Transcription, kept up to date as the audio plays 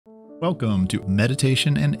Welcome to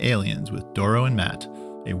Meditation and Aliens with Doro and Matt,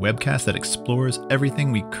 a webcast that explores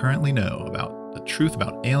everything we currently know about the truth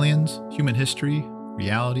about aliens, human history,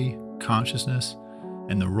 reality, consciousness,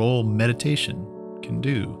 and the role meditation can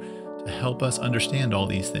do to help us understand all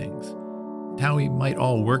these things, and how we might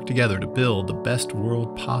all work together to build the best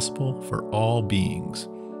world possible for all beings,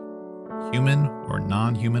 human or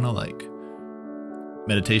non-human alike.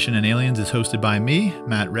 Meditation and Aliens is hosted by me,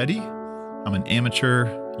 Matt Reddy. I'm an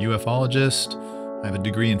amateur ufologist. I have a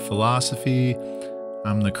degree in philosophy.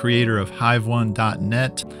 I'm the creator of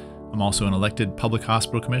hive1.net. I'm also an elected public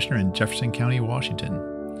hospital commissioner in Jefferson County, Washington.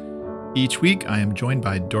 Each week, I am joined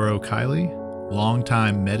by Doro Kiley,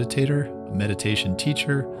 longtime meditator, a meditation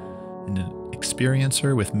teacher, and an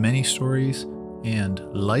experiencer with many stories, and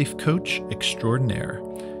life coach extraordinaire.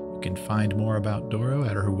 You can find more about Doro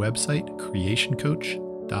at her website,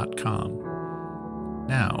 creationcoach.com.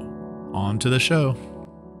 Now, on to the show.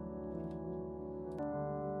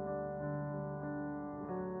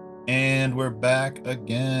 And we're back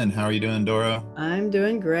again. How are you doing, Doro? I'm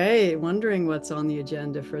doing great. Wondering what's on the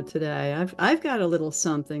agenda for today. I've got a little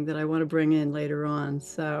something that I want to bring in later on.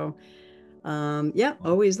 So, yeah,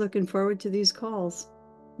 always looking forward to these calls.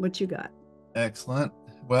 What you got? Excellent.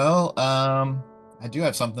 Well, I do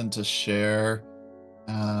have something to share.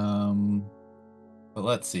 Um, but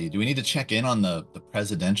let's see. Do we need to check in on the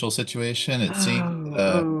presidential situation? It seems,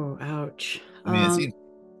 Ouch. I mean, it seems.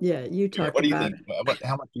 Yeah, you talk What do you about think? it.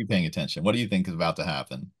 How much are you paying attention? What do you think is about to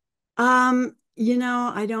happen?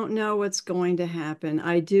 I don't know what's going to happen.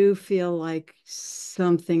 I do feel like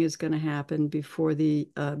something is going to happen before the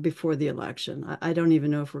election. I don't even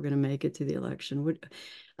know if we're going to make it to the election.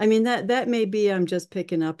 I mean, that may be I'm just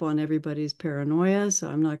picking up on everybody's paranoia, so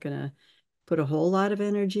I'm not going to put a whole lot of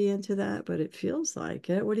energy into that, but it feels like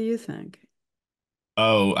it. What do you think?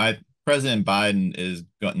 Oh, President Biden is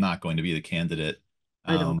not going to be the candidate.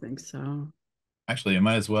 I don't Um, think so. Actually, I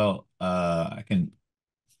might as well. I can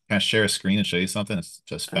kind of share a screen and show you something. It's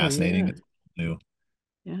just Oh fascinating. yeah. It's new.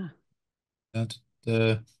 Yeah. And,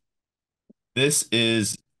 this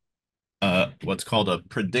is what's called a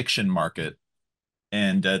prediction market,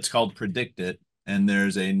 and it's called Predict It. And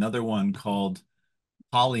there's another one called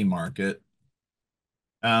Poly Market.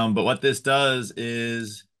 But what this does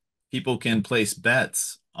is people can place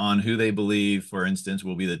bets on who they believe, for instance,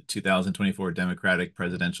 will be the 2024 Democratic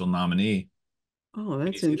presidential nominee. Oh, Can you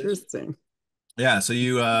that's see this? interesting. Yeah, so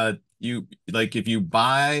you like if you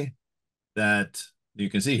buy that, you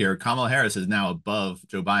can see here Kamala Harris is now above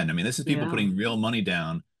Joe Biden. I mean, this is people Yeah. putting real money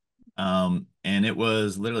down. And it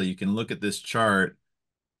was literally, you can look at this chart,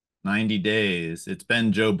 90 days. It's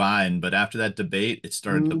been Joe Biden, but after that debate, it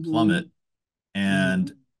started to Hmm. plummet,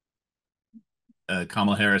 and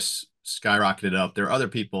Kamala Harris skyrocketed up. There are other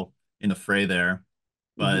people in the fray there,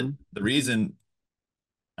 but Hmm. the reason,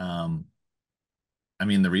 um, I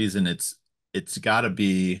mean, the reason it's got to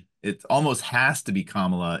be, it almost has to be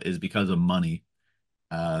Kamala is because of money.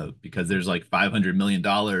 Because there's like $500 million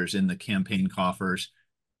in the campaign coffers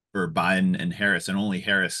for Biden and Harris, and only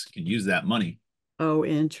Harris can use that money. Oh,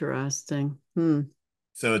 interesting. Hmm.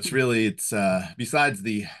 So it's besides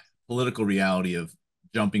the political reality of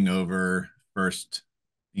jumping over first,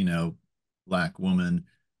 you know, black woman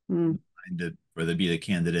Hmm. in line for the be the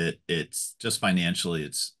candidate, it's just financially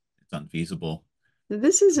it's unfeasible.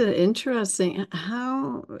 This is an interesting.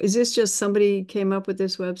 How is this just somebody came up with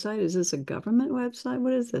this website? Is this a government website?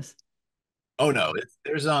 What is this? Oh no,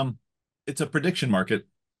 it's a prediction market.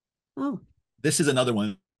 Oh, This is another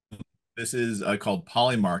one. This is called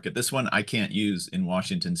Polymarket. This one I can't use in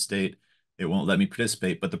Washington State. It won't let me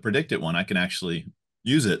participate, but the Predict It one, I can actually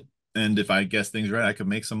use it. And if I guess things right, I could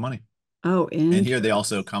make some money. oh, And here they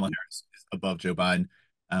also, Kamala interesting. Harris is above Joe Biden,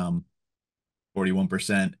 um,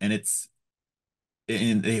 41%.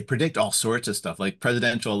 And they predict all sorts of stuff, like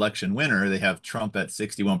presidential election winner. They have Trump at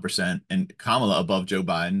 61% and Kamala above Joe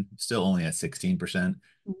Biden, still only at 16%.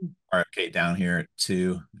 RFK down here at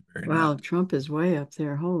 2. Very not. Wow, Trump is way up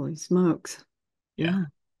there. Holy smokes. Yeah.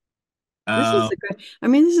 Yeah. This is Um, a good, I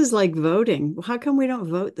mean, this is like voting. How come we don't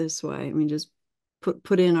vote this way? I mean, just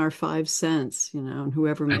put in our 5 cents, and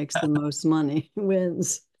whoever makes the most money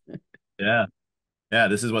wins. yeah. Yeah,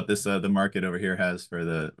 this is what this the market over here has for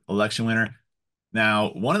the election winner. Now,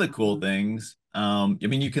 one of the cool things, I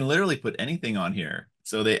mean, you can literally put anything on here.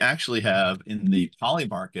 So they actually have in the poly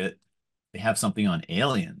market, they have something on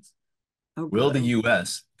aliens. Oh, Will the good.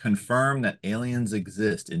 US confirm that aliens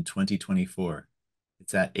exist in 2024?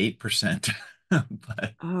 It's at 8%.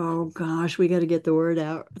 But Oh gosh, we got to get the word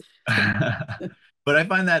out. but I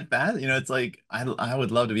find that bad. It's like I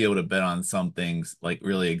would love to be able to bet on some things like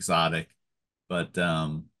really exotic, but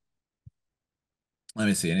Let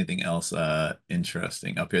me see anything else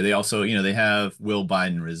interesting up here. They also, they have Will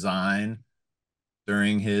Biden resign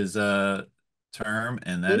during his term,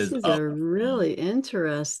 and that This is is up a from really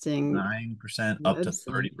interesting 9% up to website.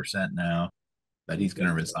 30% now that he's going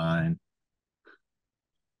to Really? resign.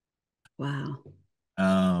 Wow.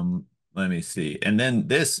 Let me see. And then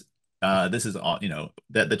this is all,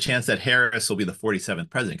 that the chance that Harris will be the 47th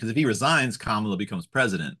president. Because if he resigns, Kamala becomes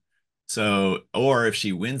president. So, or if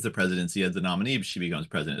she wins the presidency as the nominee, she becomes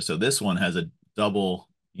president. So this one has a double,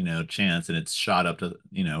 chance, and it's shot up to,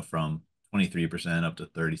 from 23% up to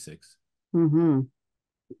 36. Hmm.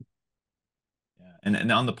 Yeah.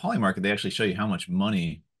 And on the poly market, they actually show you how much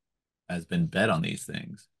money has been bet on these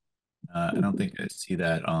things. I don't think I see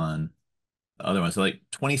that on the other one. So like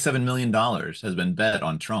 $27 million has been bet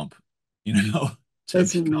on Trump, to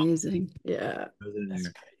That's become amazing. Yeah, president that's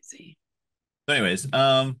here. crazy. So anyways,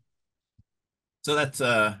 so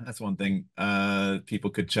that's one thing people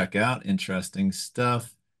could check out. Interesting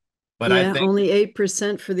stuff. But I Yeah, think, only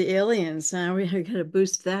 8% for the aliens. Now we got to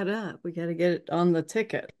boost that up. We got to get it on the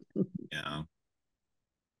ticket. yeah.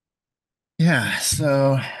 Yeah,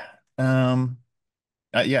 so um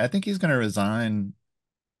yeah, I think he's gonna resign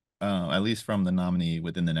at least from the nominee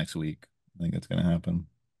within the next week. I think that's gonna happen.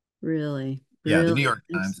 Really, Yeah, the really. New York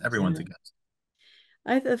Thanks. Times, everyone's Yeah. against.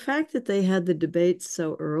 The fact that they had the debate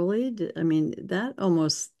so early, I mean, that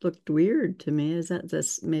almost looked weird to me.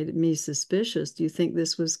 That's made me suspicious? Do you think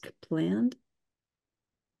this was planned?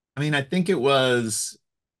 I mean, I think it was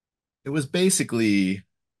basically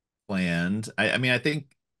planned. I mean, I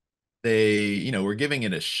think they, were giving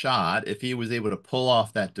it a shot. If he was able to pull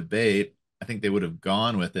off that debate, I think they would have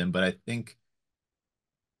gone with him. But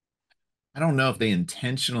I don't know if they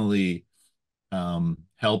intentionally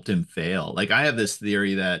helped him fail. Like I have this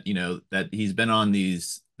theory that, that he's been on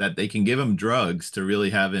these, that they can give him drugs to really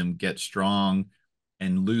have him get strong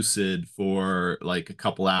and lucid for like a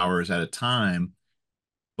couple hours at a time.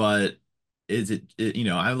 But I've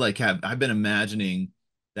been imagining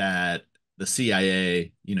that the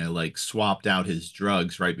CIA, like swapped out his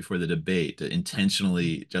drugs right before the debate to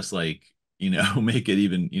intentionally just like, make it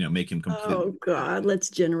even, make him completely. Oh God, let's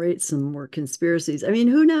generate some more conspiracies. I mean,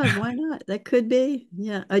 who knows? Why not? That could be.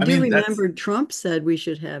 Yeah, I I do mean, that's, remember Trump said we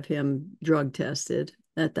should have him drug tested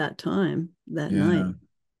at that time, that yeah. night. I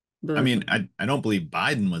But mean, I don't believe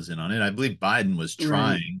Biden was in on it. I believe Biden was right,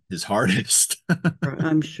 trying his hardest.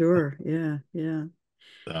 I'm sure. Yeah, yeah.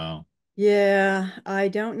 So, Yeah, I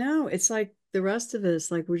don't know. It's like the rest of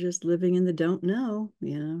us, like we're just living in the don't know,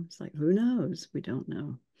 It's like who knows? We don't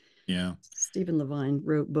know. yeah, Stephen Levine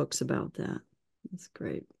wrote books about that. That's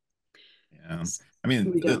great. yeah. I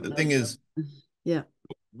mean, We the, don't the know thing yet. is, Yeah.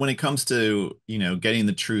 when it comes to, getting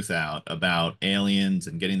the truth out about aliens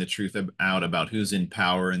and getting the truth out about who's in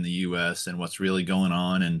power in the US and what's really going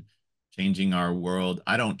on and changing our world,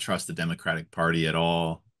 I don't trust the Democratic Party at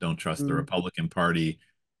all. Don't trust the Mm. Republican Party.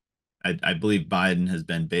 I believe Biden has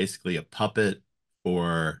been basically a puppet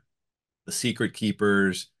for the secret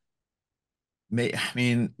keepers. I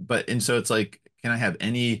mean, and so it's like, can I have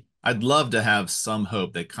any? I'd love to have some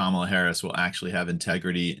hope that Kamala Harris will actually have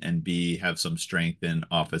integrity and have some strength in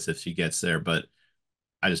office if she gets there. But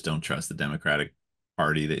I just don't trust the Democratic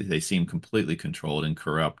Party. They seem completely controlled and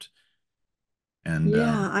corrupt. And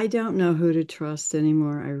Yeah, I don't know who to trust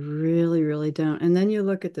anymore. I really, really don't. And then you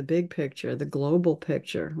look at the big picture, the global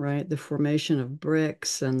picture, right? The formation of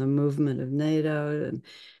BRICS and the movement of NATO. And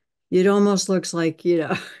it almost looks like,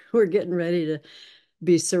 we're getting ready to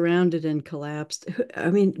be surrounded and collapsed. I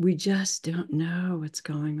mean, we just don't know what's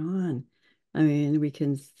going on. I mean, we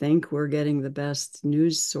can think we're getting the best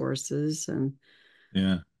news sources and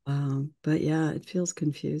yeah. but yeah, it feels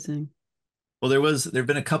confusing. Well, there've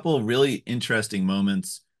been a couple of really interesting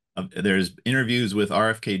moments. There's interviews with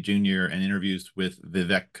RFK Jr. and interviews with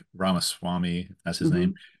Vivek Ramaswamy, that's his Hmm.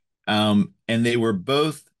 name. And they were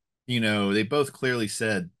both, they both clearly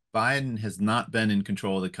said Biden has not been in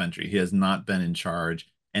control of the country. He has not been in charge.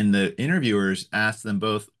 And the interviewers asked them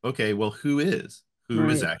both, okay, well, who is? Who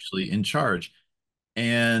is Right. actually in charge?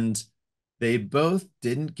 And they both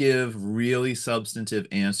didn't give really substantive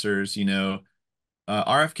answers.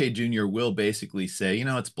 RFK Jr. will basically say,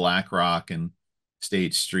 it's BlackRock and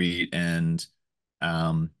State Street and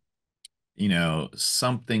um,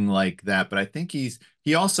 something like that. But I think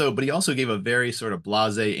he also gave a very sort of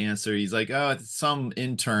blasé answer. He's like, oh, it's some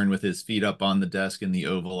intern with his feet up on the desk in the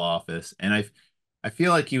Oval Office. And I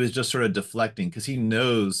feel like he was just sort of deflecting because he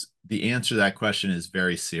knows the answer to that question is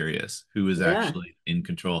very serious. Who is Yeah. actually in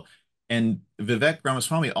control? And Vivek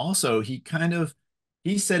Ramaswamy also, he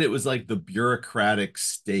said it was like the bureaucratic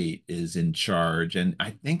state is in charge. And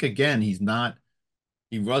I think again, he's not.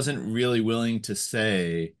 he wasn't really willing to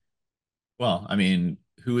say, well, I mean,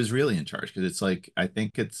 who is really in charge? Because it's like I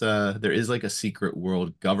think it's there is like a secret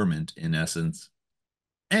world government in essence.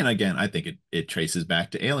 And again, I think it traces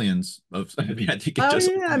back to aliens. I mean, I think it Oh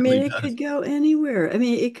just yeah, I mean ultimately it does. could go anywhere. I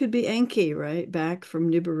mean it could be Enki, right? Back from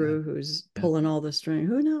Yeah, Nibiru who's yeah. pulling all the string.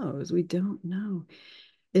 Who knows? We don't know.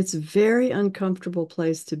 It's a very uncomfortable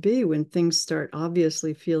place to be when things start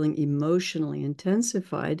obviously feeling emotionally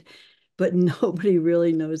intensified, but nobody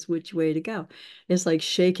really knows which way to go. It's like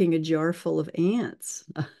shaking a jar full of ants.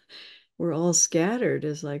 We're all scattered.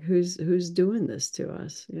 It's like who's doing this to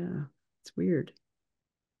us? Yeah, it's weird.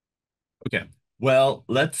 Okay. Well,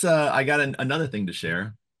 let's I got another thing to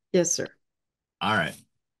share. Yes, sir. All right.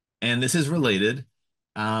 And this is related.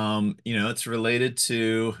 It's related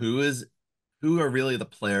to who are really the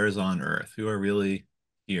players on Earth, who are really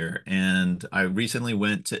here. And I recently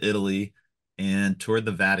went to Italy and toured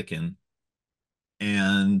the Vatican.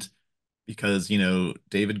 And because,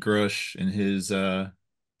 David Grush in his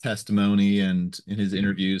testimony and in his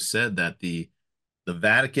interviews said that the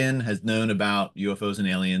Vatican has known about UFOs and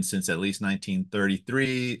aliens since at least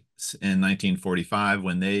 1933 and 1945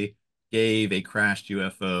 when they gave a crashed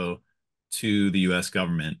UFO to the US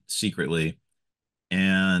government secretly.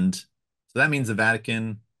 And so that means the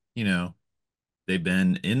Vatican, you know, they've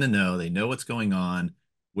been in the know, they know what's going on,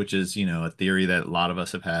 which is, a theory that a lot of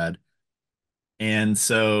us have had. And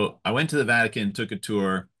so I went to the Vatican, took a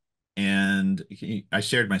tour, and I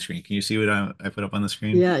shared my screen. Can you see what I put up on the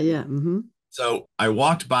screen? Yeah, yeah. Hmm. So I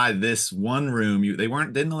walked by this one room. They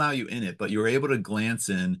didn't allow you in it, but you were able to glance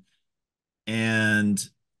in, and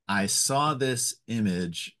I saw this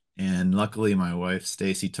image, and luckily my wife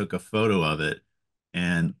Stacy took a photo of it.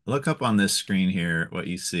 And look up on this screen here what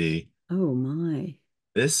you see. Oh my.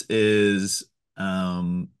 This is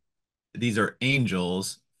these are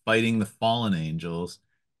angels fighting the fallen angels.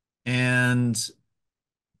 And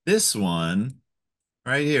this one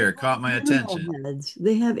right here caught my Animal attention. heads.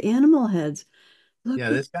 They have animal heads. Yeah, Look at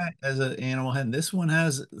this guy has an animal head. This one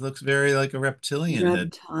looks very like a reptilian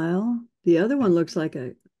head reptile. The other one looks like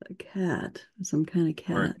a cat, some kind of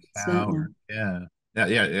or a cat. It's that cow or one. yeah. Yeah,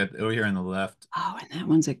 yeah, yeah. Over here on the left. Oh, and that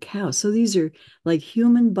one's a cow. So these are like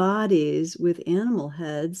human bodies with animal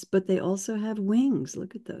heads, but they also have wings.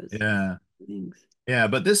 Look at those Yeah. wings. Yeah,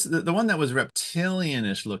 but the one that was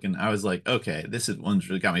reptilianish looking, I was like, okay, this is one's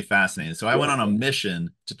really got me fascinated. So I went Yeah, on a yeah.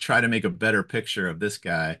 mission to try to make a better picture of this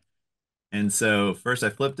guy. And so first I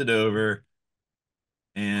flipped it over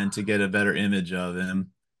and to get a better image of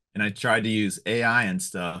him. And I tried to use AI and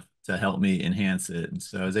stuff to help me enhance it. And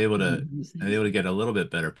so I was Amazing. able to get a little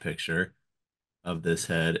bit better picture of this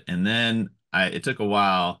head. And then it took a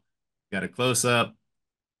while, got a close up,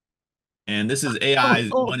 and this is Oh,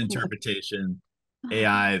 AI's oh, one oh. interpretation.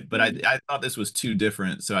 AI, but I thought this was too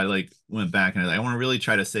different. So I like went back and I want to really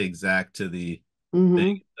try to stay exact to the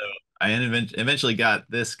thing. Hmm. So I eventually got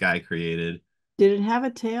this guy created. Did it have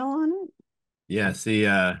a tail on Yeah, see,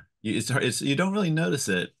 you don't really notice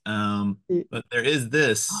it. it? But there is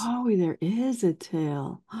this. Oh, there is a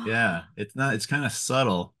tail. Yeah, it's kind of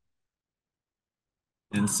subtle.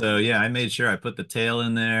 And so Wow, yeah, I made sure I put the tail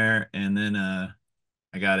in there and then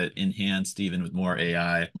I got it enhanced even with more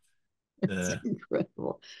AI. it's Uh,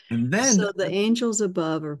 incredible. and then So the angels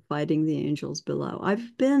above are fighting the angels below.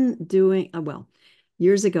 I've been doing, well,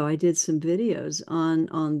 years ago I did some videos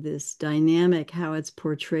on this dynamic, how it's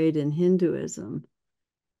portrayed in Hinduism.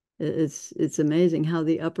 It's amazing how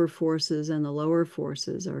the upper forces and the lower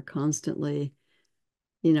forces are constantly,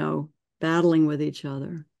 you know, battling with each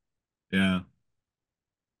other. yeah.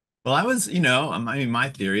 Well, I mean, my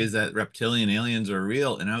theory is that reptilian aliens are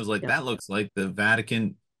real, and I was like, Yeah. that looks like the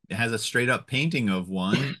Vatican has a straight up painting of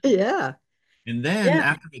one. Yeah. And then Yeah.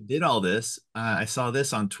 after I did all this, I saw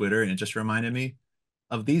this on Twitter, and it just reminded me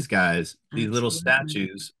of these guys, these little Absolutely.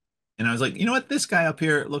 statues. And I was like, you know what? This guy up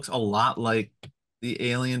here looks a lot like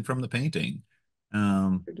the alien from the painting.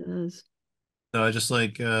 Um, It does. so I just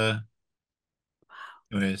like,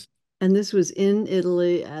 anyways, And this was in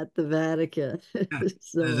Italy at the Vatican. yeah, It's it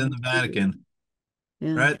so is in the Vatican. amazing.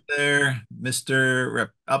 Yeah. Right there,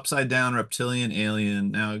 Mr. Upside Down Reptilian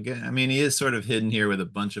Alien. Now, again, I mean, he is sort of hidden here with a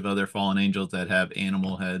bunch of other fallen angels that have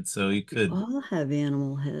animal heads, so you They could, all have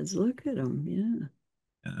animal heads. Look at them. Yeah.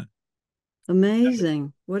 uh,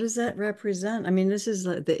 Amazing. What does that represent? I mean, this is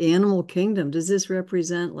like the animal kingdom. Does this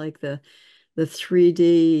represent like the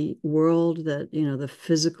 3D world that, the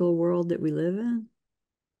physical world that we live in?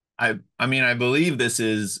 I mean, I believe this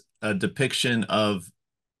is a depiction of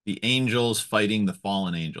the angels fighting the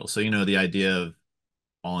fallen angels. So, the idea of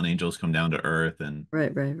fallen angels come down to Earth and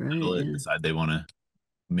Right, right, right. Yeah. decide they want to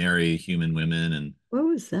marry human women, and What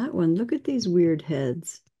was that one? Look at these weird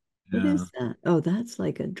heads. What Yeah. is that? Oh, that's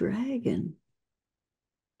like a dragon.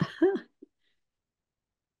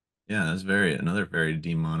 Yeah, that's very another very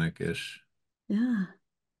demonic-ish. Yeah.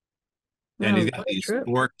 Yeah, and Wow, he's got what a trip.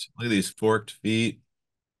 look at these forked feet.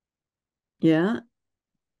 Yeah,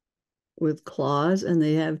 with claws, and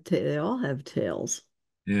they all have tails.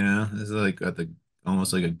 Yeah, this is like got the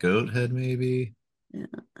almost like a goat head, maybe. Yeah,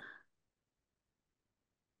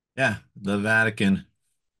 Yeah, the Vatican.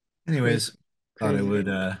 crazy, Anyways, thought I crazy.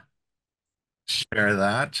 would share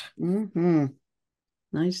that. Hmm.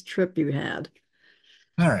 Nice trip you had.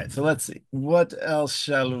 All right, so let's see. What else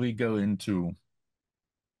shall we go into?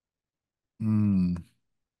 Hmm.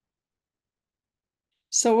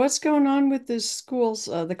 So what's going on with the schools,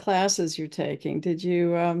 the classes you're taking? Did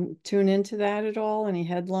you tune into that at all? Any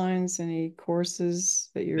headlines, any courses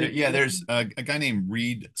that you're Yeah, there's taking? a guy named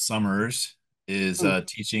Reed Summers is Oh.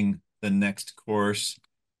 teaching the next course,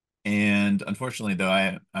 and unfortunately, though,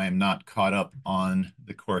 I am not caught up on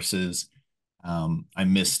the courses. I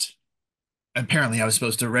missed. Apparently, I was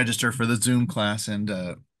supposed to register for the Zoom class, and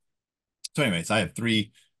so, anyways, I have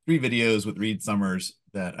three videos with Reed Summers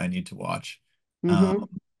that I need to watch. Mm-hmm. Um,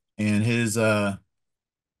 and his let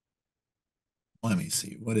me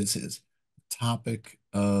see, what is his topic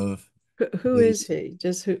of Who is his he?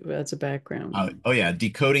 Just who, as a background. oh yeah,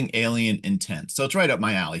 decoding alien intent. So it's right up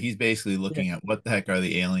my alley. He's basically Yeah. looking at what the heck are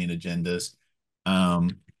the alien agendas.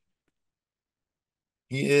 Um,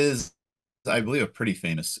 he is, I believe, a pretty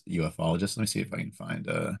famous ufologist. Let me see if I can find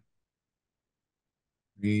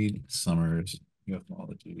Reed Summers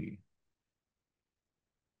ufology,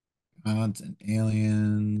 gods and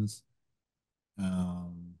aliens.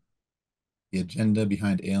 Um, the agenda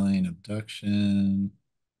behind alien abduction.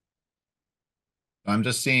 I'm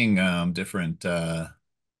just seeing different Well,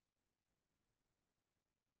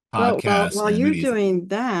 podcasts while and you're movies. doing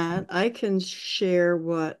that, I can share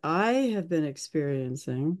what I have been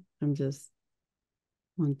experiencing. I'm just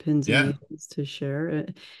on pins and Yeah, needles to share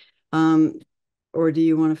it. Um, or do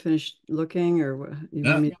you want to finish looking, or you want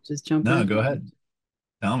no, me to just jump no, in? go ahead.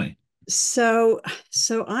 Tell me. So,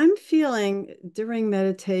 so I'm feeling during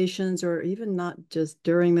meditations, or even not just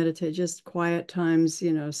during meditation, just quiet times,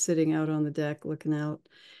 sitting out on the deck looking out.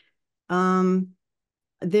 Um,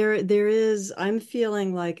 there is, I'm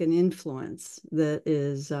feeling like an influence that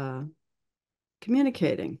is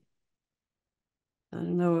communicating. I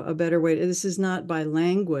don't know a better way. This is not by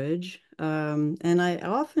language. And I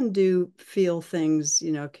often do feel things,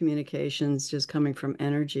 communications just coming from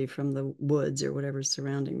energy from the woods or whatever's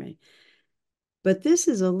surrounding me. But this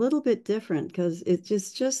is a little bit different because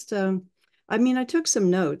I mean, I took some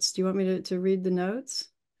notes. Do you want me to read the notes?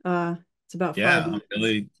 It's about Yeah, five I'm minutes.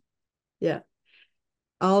 really, Yeah,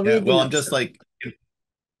 I'll yeah. read the Well, I'm notes. just like,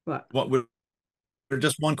 What? what would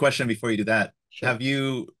just one question before you do that. Sure. Have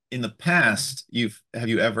you, in the past, have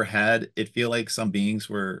you ever had it feel like some beings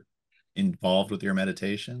were involved with your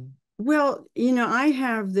meditation? Well, I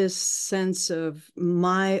have this sense of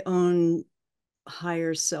my own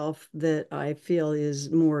higher self that I feel is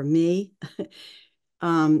more me.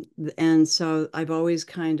 Um, and so I've always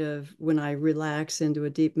kind of, when I relax into a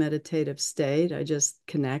deep meditative state, I just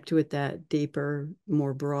connect with that deeper,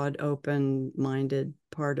 more broad, open-minded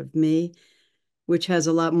part of me, which has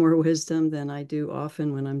a lot more wisdom than I do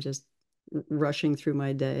often when I'm just rushing through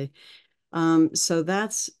my day. So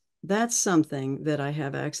that's something that I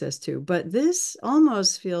have access to. But this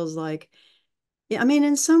almost feels like, yeah, I mean,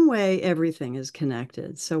 in some way, everything is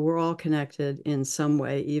connected. So we're all connected in some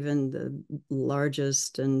way, even the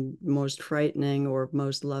largest and most frightening or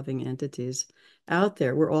most loving entities out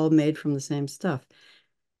there. We're all made from the same stuff.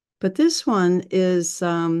 But this one is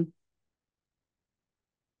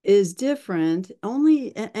different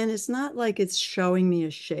only, and it's not like it's showing me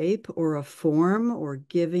a shape or a form or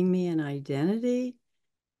giving me an identity.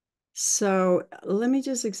 So let me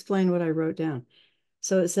just explain what I wrote down.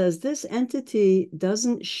 So it says this entity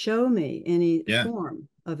doesn't show me any Yeah. form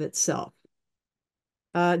of itself.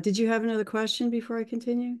 Did you have another question before I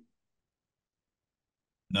continue?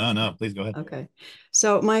 No, no, please go ahead. Okay.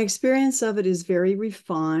 So my experience of it is very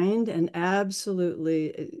refined and absolutely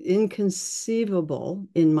inconceivable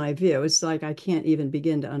in my view. It's like I can't even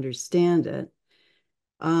begin to understand it.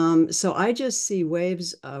 So I just see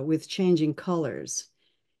waves with changing colors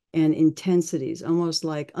and intensities, almost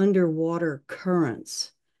like underwater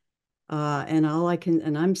currents. And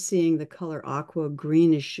I'm seeing the color aqua,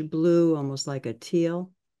 greenish blue, almost like a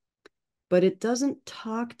teal. But it doesn't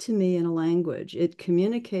talk to me in a language. It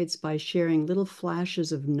communicates by sharing little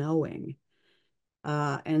flashes of knowing.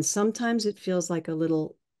 And sometimes it feels like a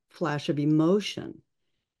little flash of emotion.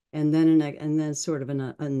 and then sort of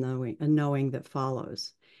a knowing that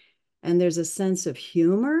follows. And there's a sense of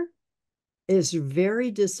humor. Is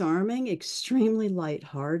very disarming, extremely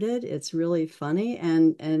lighthearted. It's really funny,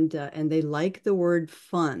 and they like the word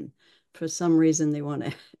fun. For some reason, they want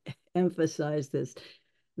to emphasize this.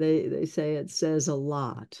 They say it says a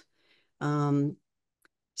lot. Um,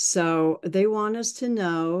 so they want us to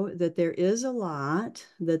know that there is a lot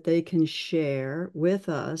that they can share with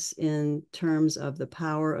us in terms of the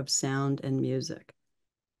power of sound and music.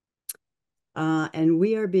 And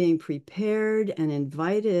we are being prepared and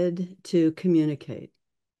invited to communicate.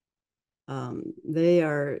 They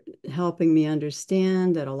are helping me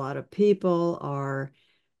understand that a lot of people are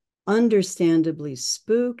understandably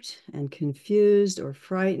spooked and confused or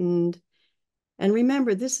frightened. And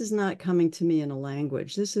remember, this is not coming to me in a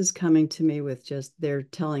language. This is coming to me with just they're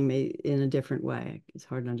telling me in a different way. It's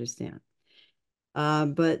hard to understand.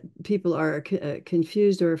 But people are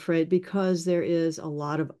confused or afraid because there is a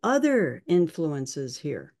lot of other influences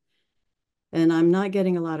here. And I'm not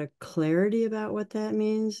getting a lot of clarity about what that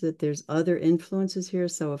means, that there's other influences here.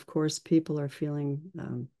 So, of course, people are feeling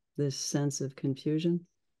this sense of confusion.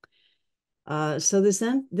 So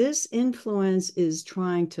this influence is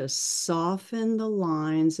trying to soften the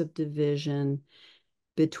lines of division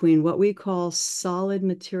between what we call solid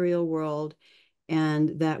material world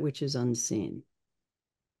and that which is unseen.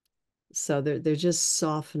 So they're just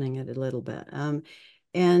softening it a little bit.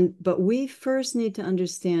 But we first need to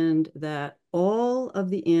understand that all of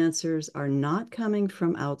the answers are not coming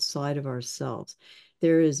from outside of ourselves.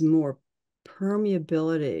 There is more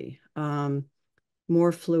permeability,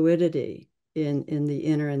 more fluidity in the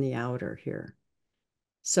inner and the outer here.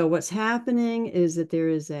 So what's happening is that there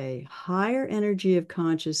is a higher energy of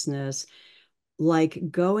consciousness,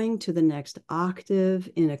 like going to the next octave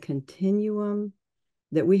in a continuum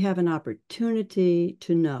that we have an opportunity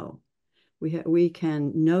to know. We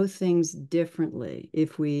can know things differently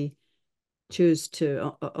if we choose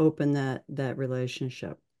to open that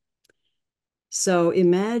relationship. So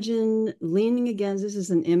imagine leaning against, this is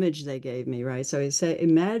an image they gave me, right? So you say,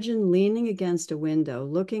 imagine leaning against a window,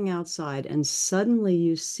 looking outside, and suddenly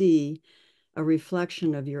you see a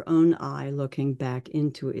reflection of your own eye looking back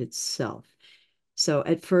into itself. So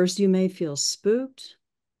at first you may feel spooked,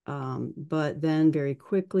 but then very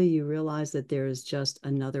quickly you realize that there is just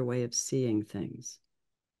another way of seeing things.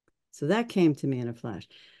 So that came to me in a flash.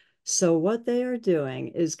 So what they are doing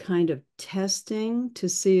is kind of testing to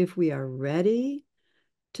see if we are ready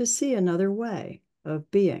to see another way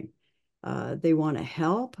of being. They want to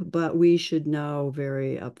help, but we should know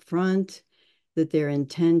very upfront that their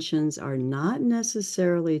intentions are not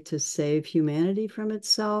necessarily to save humanity from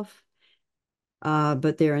itself,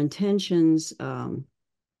 but their intentions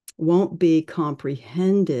won't be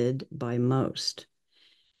comprehended by most.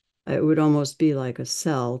 It would almost be like a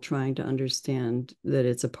cell trying to understand that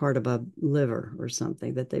it's a part of a liver or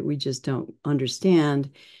something that we just don't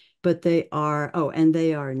understand. But they are, oh, and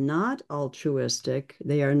they are not altruistic.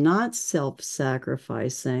 They are not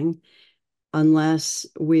self-sacrificing unless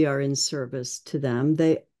we are in service to them.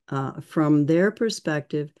 From their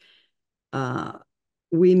perspective, uh,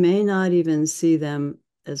 we may not even see them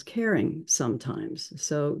as caring sometimes.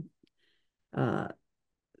 So uh,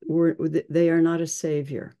 they are not a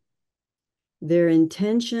savior. Their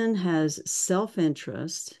intention has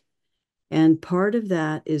self-interest, and part of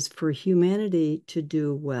that is for humanity to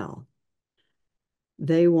do well.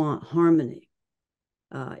 They want harmony.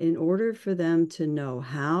 In order for them to know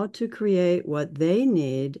how to create what they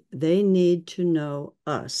need to know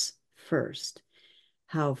us first.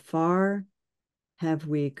 How far have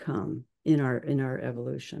we come in our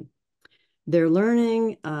evolution? They're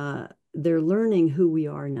learning who we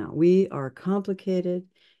are now. We are complicated,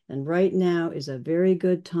 and right now is a very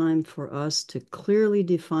good time for us to clearly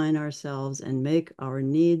define ourselves and make our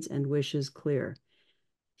needs and wishes clear.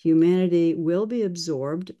 Humanity will be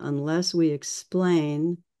absorbed unless we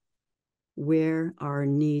explain where our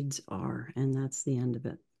needs are, and that's the end of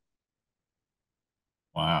it.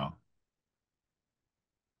 Wow,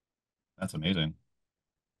 that's amazing.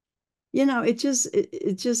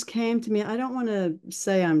 It just came to me. I don't want to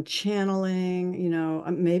say I'm channeling,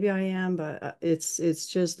 maybe I am, but it's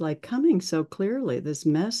just like coming so clearly, this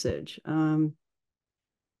message.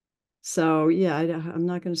 So yeah, I'm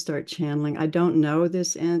not going to start channeling. I don't know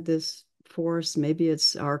this force. Maybe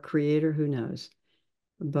it's our creator, who knows?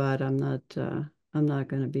 But I'm not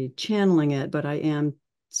going to be channeling it, but I am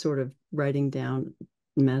sort of writing down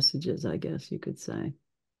messages, I guess you could say.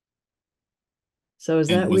 So is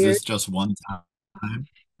And that was weird? this just one time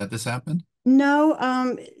that this happened?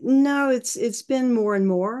 No, no, it's been more and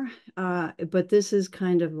more. But this is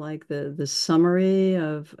kind of like the summary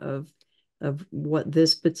of what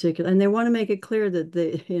this particular, and they want to make it clear that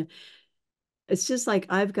they it's just like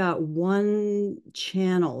I've got one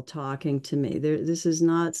channel talking to me. This is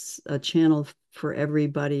not a channel for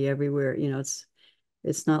everybody everywhere.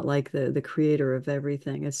 It's not like the creator of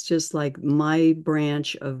everything. It's just like my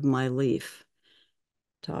branch of my leaf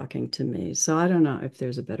talking to me. So I don't know if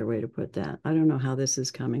there's a better way to put that. I don't know how this is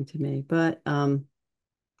coming to me, but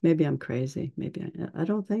maybe I'm crazy. Maybe I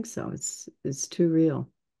don't think so. It's too real.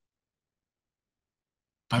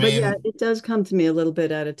 I But yeah, mean, it does come to me a little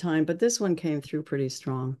bit at a time, but this one came through pretty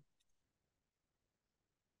strong.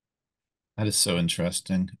 that is so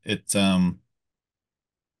interesting.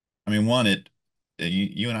 I mean, one,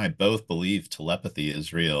 you and I both believe telepathy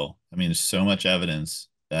is real. I mean, there's so much evidence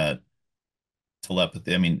that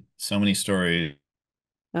telepathy, I mean, so many stories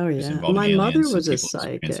Oh yeah. involving My mother aliens and was a people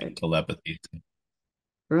experiencing psychic. telepathy.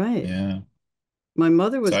 Right. Yeah. My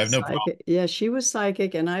mother So was I a have no problem. psychic. Yeah, she was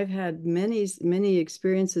psychic, and I've had many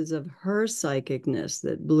experiences of her psychicness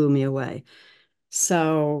that blew me away.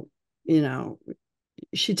 So, you know,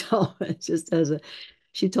 she told just as a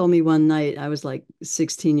she told me one night I was like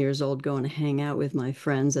 16 years old going to hang out with my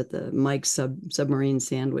friends at the Mike's submarine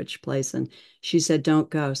sandwich place, and she said, "Don't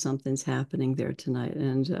go. Something's happening there tonight."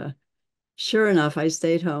 And sure enough, I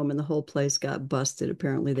stayed home, and the whole place got busted.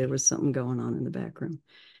 Apparently, there was something going on in the back room.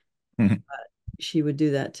 She would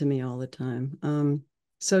do that to me all the time.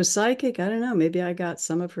 So psychic, I don't know. Maybe I got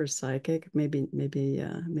some of her psychic. Maybe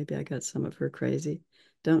I got some of her crazy.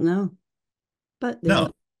 Don't know. But there's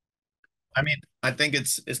No, I mean, I think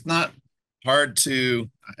it's not hard to.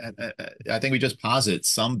 I think we just posit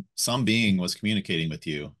some being was communicating with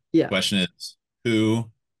you. yeah, Question is who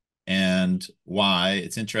and why.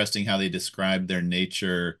 It's interesting how they describe their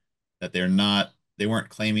nature, that they weren't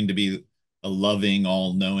claiming to be a loving,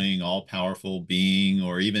 all-knowing, all-powerful being,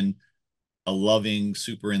 or even a loving,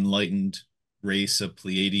 super enlightened race of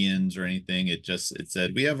Pleiadians or anything. It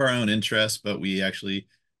said we have our own interests, but we actually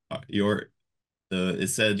your the it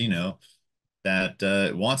said, that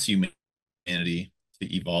it wants humanity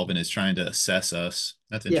to evolve and is trying to assess us.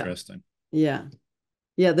 That's yeah, interesting. yeah.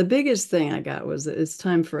 Yeah, the biggest thing I got was that it's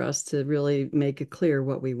time for us to really make it clear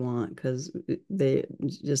what we want because they it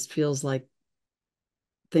just feels like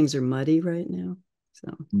things are muddy right now.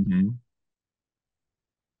 So Hmm.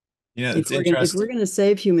 It's if we're interesting. gonna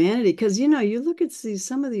save humanity, because you look at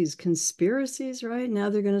some of these conspiracies, right? Now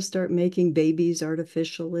they're gonna start making babies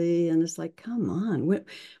artificially, and it's like, come on,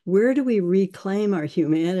 where do we reclaim our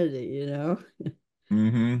humanity,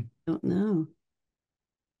 Hmm. Don't know.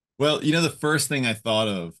 Well, the first thing I thought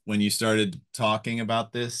of when you started talking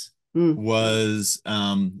about this Mm. was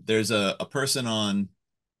there's a person on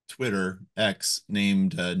Twitter X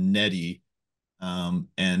named Nettie, and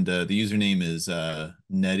the username is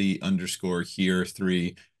Nettie underscore here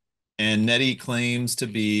three. And Nettie claims to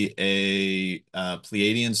be a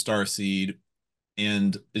Pleiadian starseed,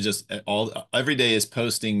 and it just all every day is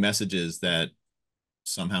posting messages that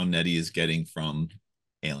somehow Nettie is getting from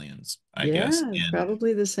aliens, I guess. Yeah, And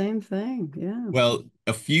probably the same thing. Yeah. well,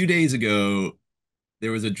 a few days ago,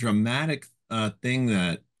 there was a dramatic thing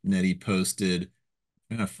that Nettie posted.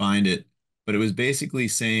 I'm gonna find it, but it was basically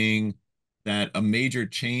saying that a major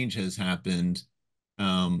change has happened,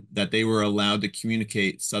 that they were allowed to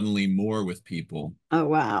communicate suddenly more with people. Oh,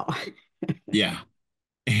 wow. Yeah.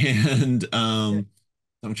 And I'm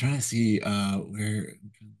trying to see where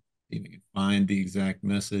I'm trying to see if I can find the exact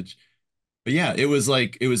message. But yeah, it was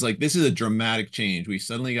like this is a dramatic change. We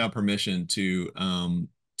suddenly got permission to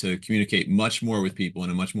communicate much more with people in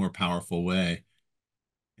a much more powerful way.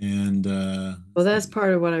 And Well, let's that's see.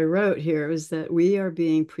 part of what I wrote here is that we are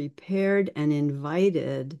being prepared and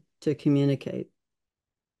invited to communicate.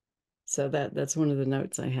 So that's one of the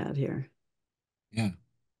notes I had here. Yeah.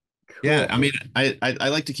 Yeah, I Cool. mean, I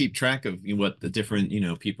like to keep track of what the different,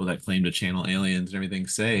 people that claim to channel aliens and everything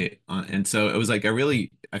say. And so it was like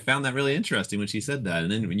I found that really interesting when she said that.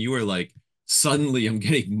 And then when you were like, suddenly I'm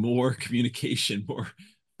getting more communication, more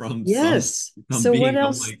from Yes. some So being.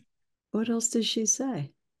 I'm like, what else does she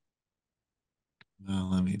say? well,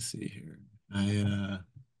 let me see here. I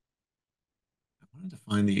wanted to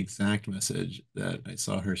find the exact message that I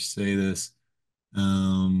saw her say this.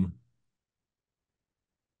 Um,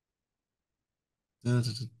 da,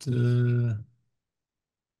 da, da, da.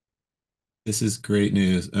 This is great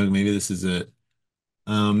news. Oh, maybe this is it.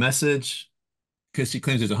 Message. Because she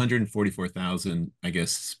claims there's 144,000, I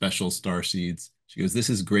guess, special star seeds. She goes, "This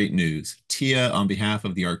is great news. Tia, on behalf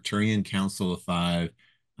of the Arcturian Council of Five,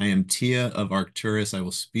 I am Tia of Arcturus. I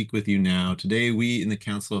will speak with you now. Today, we in the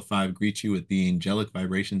Council of Five greet you with the angelic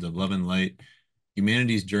vibrations of love and light.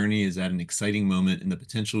 Humanity's journey is at an exciting moment, and the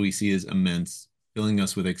potential we see is immense, filling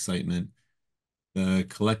us with excitement. The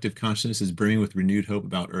collective consciousness is brimming with renewed hope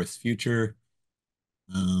about Earth's future.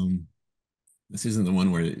 Um, this isn't the one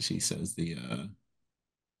where she says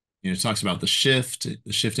it talks about the shift.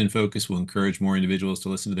 The shift in focus will encourage more individuals to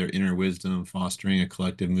listen to their inner wisdom, fostering a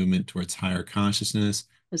collective movement towards higher consciousness.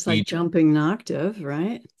 It's like Heed, jumping an octave,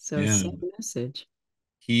 right? So yeah, same message.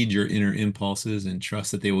 heed your inner impulses and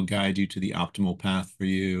trust that they will guide you to the optimal path for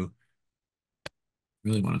you.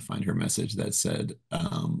 Really want to find her message that said,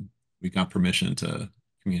 we got permission to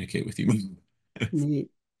communicate with you. Neat.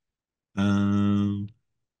 um,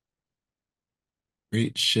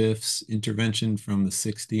 Great shifts, intervention from the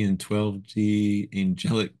 60 and 12G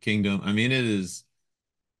angelic kingdom. I mean, it is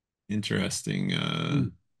interesting.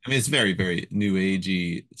 Mm. I mean, it's very, very new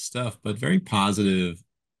agey stuff, but very positive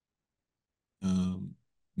um,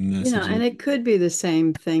 And messaging. it could be the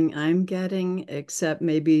same thing I'm getting, except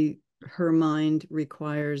maybe her mind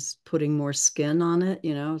requires putting more skin on it.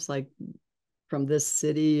 It's like from this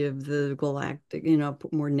city of the galactic,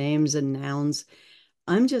 put more names and nouns.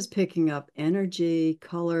 I'm just picking up energy,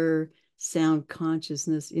 color, sound,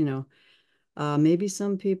 consciousness. Maybe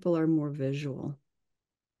some people are more visual,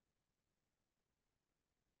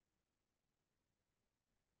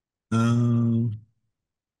 Um,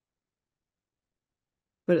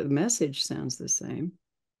 but the message sounds the same.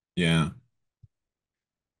 yeah.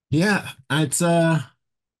 Yeah, it's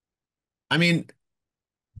I mean,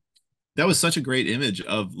 that was such a great image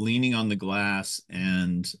of leaning on the glass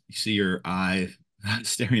and you see your eye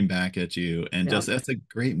staring back at you and Yeah. just that's a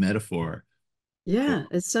great metaphor for Yeah.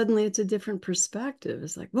 It's a different perspective.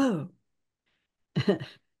 It's like, whoa.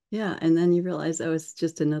 Yeah. And then you realize, oh, it's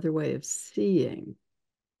just another way of seeing.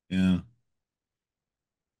 yeah.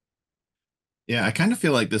 Yeah, I kind of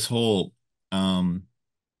feel like this whole um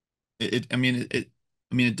I mean it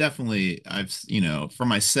definitely for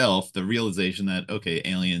myself the realization that okay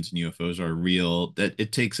aliens and UFOs are real that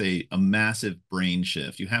it takes a massive brain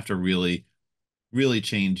shift. You have to really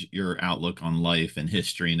change your outlook on life and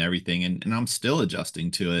history and everything and I'm still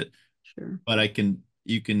adjusting to it, Sure. but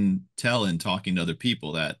you can tell in talking to other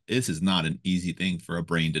people that this is not an easy thing for a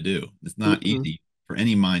brain to do. It's not Mm-mm. easy for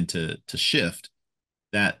any mind to shift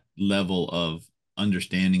that level of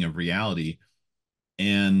understanding of reality.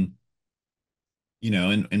 And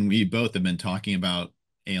and we both have been talking about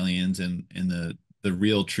aliens and the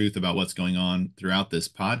real truth about what's going on throughout this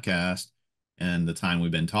podcast and the time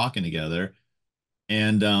we've been talking together.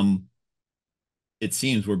 And it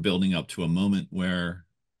seems we're building up to a moment where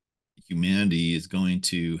humanity is going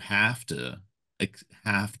to have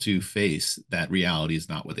to face that reality is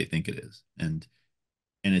not what they think it is. And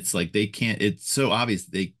it's like they can't, it's so obvious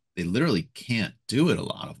they literally can't do it, a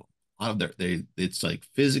lot of them. A lot of it's like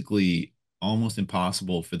physically almost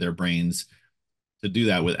impossible for their brains to do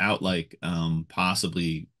that without like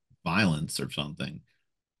possibly violence or something.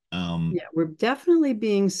 Um Yeah, we're definitely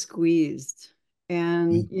being squeezed.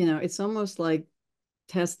 And, it's almost like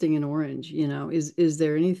testing an orange, is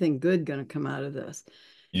there anything good going to come out of this?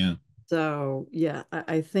 yeah, So, yeah,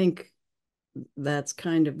 I think that's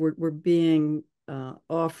kind of we're being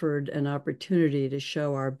offered an opportunity to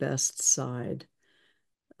show our best side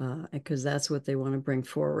because that's what they want to bring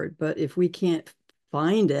forward. But if we can't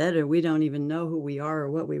find it or we don't even know who we are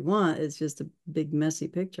or what we want, it's just a big messy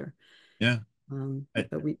picture. yeah.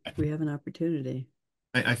 But we have an opportunity.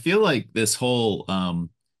 I feel like this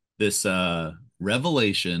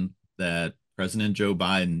revelation that President Joe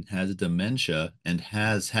Biden has dementia and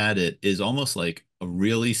has had it is almost like a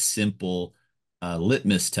really simple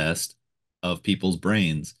litmus test of people's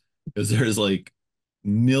brains because there's like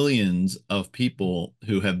millions of people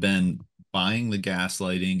who have been buying the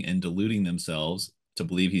gaslighting and deluding themselves to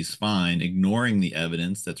believe he's fine, ignoring the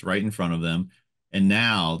evidence that's right in front of them, and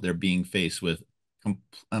now they're being faced with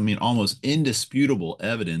I mean, almost indisputable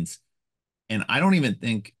evidence. And I don't even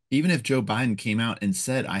think, even if Joe Biden came out and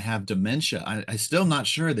said, I have dementia, I still not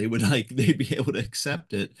sure they would like, they'd be able to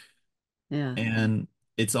accept it. Yeah. And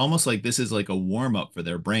it's almost like this is like a warm up for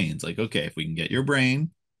their brains. Like, okay, if we can get your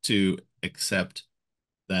brain to accept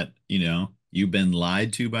that, you've been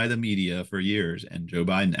lied to by the media for years, and Joe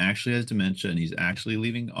Biden actually has dementia and he's actually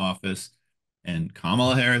leaving office, and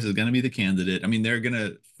Kamala Harris is going to be the candidate. I mean, they're going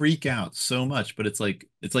to freak out so much, but it's like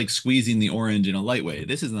squeezing the orange in a light way.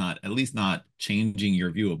 This is not, at least not changing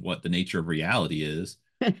your view of what the nature of reality is.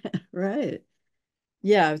 Right.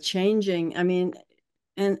 Yeah, changing. I mean,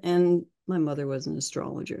 and my mother was an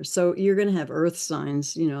astrologer. So you're going to have earth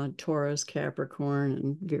signs, Taurus, Capricorn,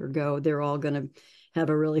 and Virgo. They're all going to have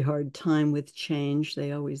a really hard time with change.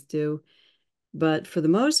 They always do. But for the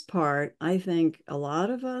most part, I think a lot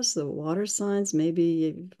of us, the water signs,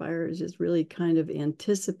 maybe fire is just really kind of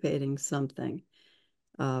anticipating something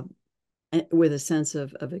uh, with a sense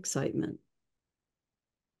of excitement.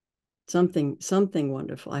 Something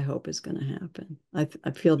wonderful, I hope, is going to happen.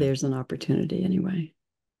 I feel there's an opportunity anyway.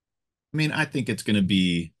 I mean, I think it's going to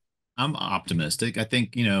be, I'm optimistic. I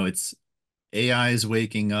think, it's AI is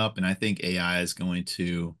waking up, and I think AI is going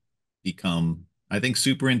to become, I think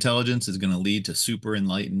super intelligence is going to lead to super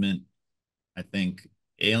enlightenment. I think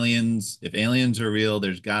if aliens are real,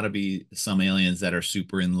 there's got to be some aliens that are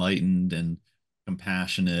super enlightened and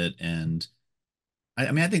compassionate. And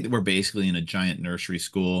I mean, I think that we're basically in a giant nursery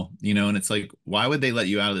school, and it's like, why would they let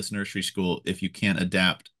you out of this nursery school if you can't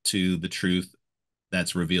adapt to the truth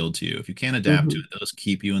that's revealed to you? If you can't adapt to Hmm. it, those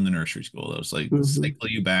keep you in the nursery school. Those like Hmm. cycle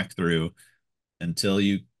you back through until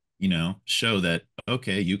you show that,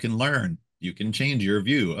 okay, you can learn, you can change your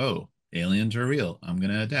view. Oh, aliens are real. I'm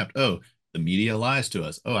going to adapt. Oh, the media lies to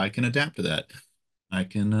us. Oh, I can adapt to that. I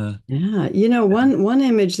can, Yeah, one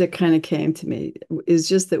image that kind of came to me is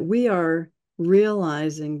just that we are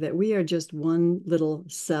realizing that we are just one little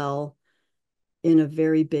cell in a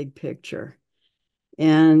very big picture.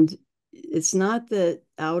 And it's not that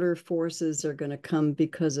outer forces are going to come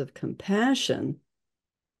because of compassion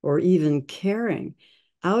or even caring.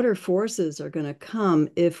 Outer forces are going to come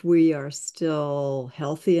if we are still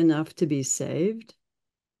healthy enough to be saved,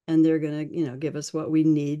 and they're going to, give us what we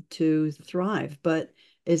need to thrive. But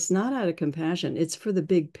it's not out of compassion. It's for the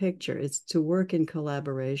big picture. It's to work in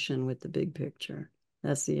collaboration with the big picture.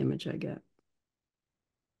 That's the image I get.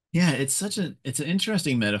 yeah, it's an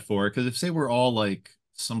interesting metaphor because if say we're all like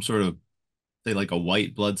some sort of, say like a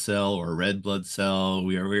white blood cell or a red blood cell,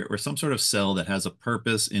 we're some sort of cell that has a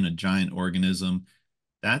purpose in a giant organism.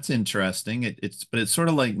 That's interesting. But it sort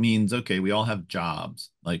of like means, okay, we all have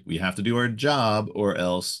jobs. Like we have to do our job or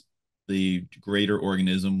else the greater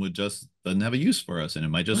organism would just doesn't have a use for us and it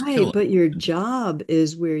might just kill Right, but your us. job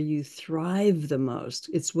is where you thrive the most.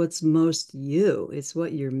 It's what's most you. It's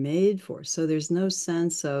what you're made for. So there's no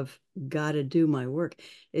sense of gotta do my work.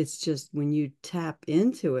 It's just when you tap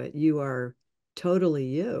into it, you are totally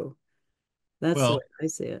you. That's the way Well, I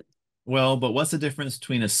see it. but what's the difference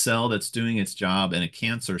between a cell that's doing its job and a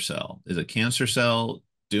cancer cell? Is a cancer cell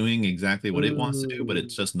doing exactly what it wants to do, but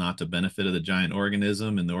it's Mm, just not to benefit of the giant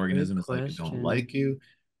organism, and the good organism is like, I don't question. like you.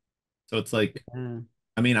 So it's like, Yeah.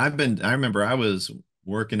 I mean, I remember I was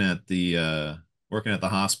working at the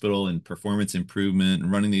hospital in performance improvement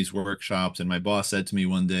and running these workshops. And my boss said to me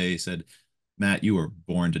one day, he said, Matt, you were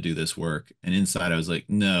born to do this work. And inside I was like,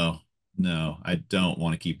 no, no, I don't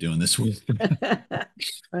want to keep doing this work.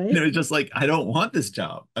 And it Right? was just like, I don't want this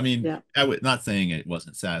job. I mean, Yeah. I would not saying it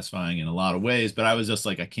wasn't satisfying in a lot of ways, but I was just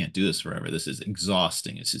like, I can't do this forever. This is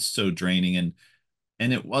exhausting. It's just so draining.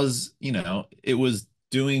 And it was, it was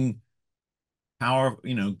doing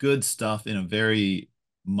good stuff in a very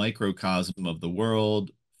microcosm of the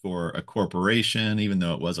world for a corporation, even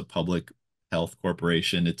though it was a public health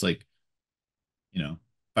corporation. It's like, if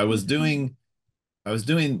I was doing,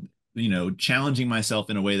 challenging myself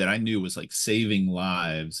in a way that I knew was like saving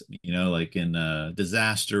lives, like in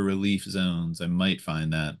disaster relief zones, I might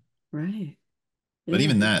find that. Right. But Yeah.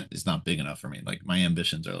 even that is not big enough for me. Like my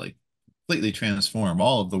ambitions are like completely transform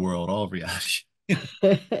all of the world, all of reality.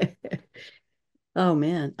 Oh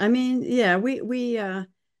man. I mean, yeah,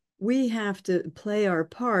 we have to play our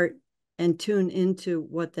part and tune into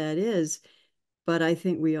what that is. But I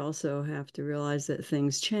think we also have to realize that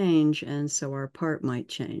things change, and so our part might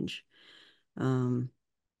change. Um,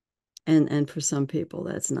 and for some people,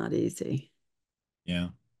 that's not easy. Yeah.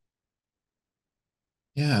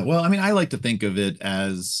 Yeah, well, I mean, I like to think of it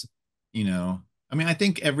as, you know, I mean, I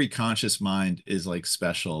think every conscious mind is like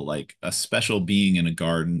special, like a special being in a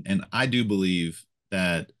garden. And I do believe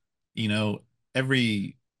that, you know,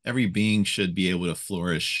 every every being should be able to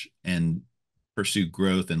flourish and pursue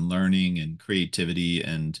growth and learning and creativity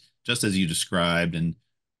and just as you described and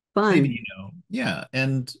maybe, Fun. yeah,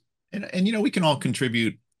 and we can all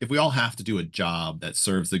contribute if we all have to do a job that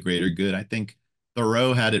serves the greater good. I think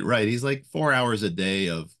Thoreau had it right. He's like 4 hours a day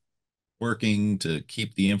of working to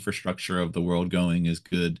keep the infrastructure of the world going is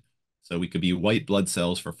good. So we could be white blood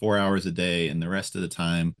cells for 4 hours a day and the rest of the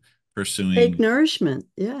time Take pursuing. nourishment.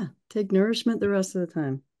 Yeah. Take nourishment the rest of the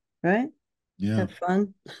time. Right? Yeah. Have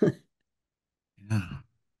fun. Yeah.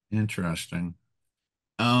 Interesting.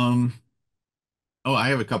 Um, oh, I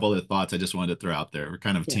have a couple of thoughts I just wanted to throw out there. We're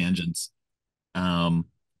kind of Yeah. tangents. Um,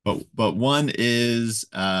 But one is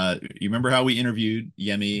you remember how we interviewed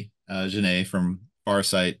Yemi Janae from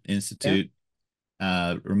Farsight Yeah. Institute,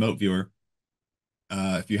 remote viewer.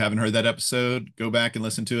 If you haven't heard that episode, go back and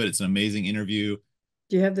listen to it. It's an amazing interview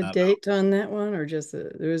Do you have the about date on that one, or just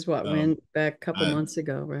it was what um, went back a couple uh, months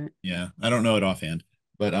ago, right? yeah, I don't know it offhand,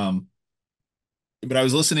 but I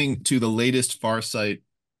was listening to the latest Farsight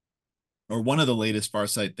or one of the latest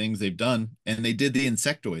Farsight things they've done, and they did the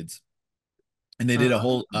insectoids, and they did a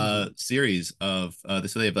whole Oh, series of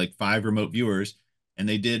so they have like five remote viewers, and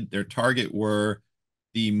they did their target were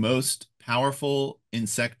the most powerful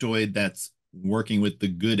insectoid that's working with the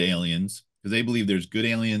good aliens because they believe there's good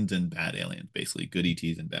aliens and bad aliens, basically good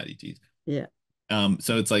ETs and bad ETs. yeah.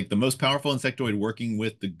 So it's like the most powerful insectoid working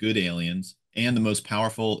with the good aliens and the most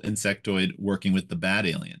powerful insectoid working with the bad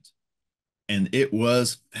aliens, and it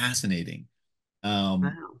was fascinating. Um,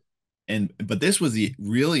 Wow. and but this was the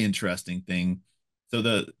really interesting thing. So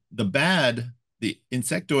the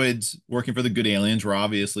insectoids working for the good aliens were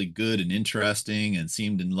obviously good and interesting and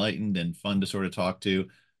seemed enlightened and fun to sort of talk to.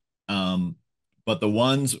 Um, but the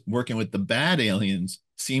ones working with the bad aliens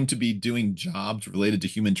seemed to be doing jobs related to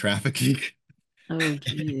human trafficking. Oh,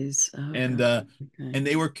 geez. Oh, and God. uh Okay. and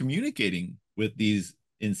they were communicating with these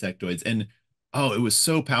insectoids. And oh, it was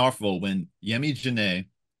so powerful when Yemi Janae,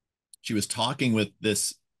 she was talking with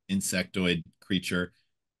this insectoid creature,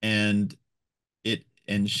 and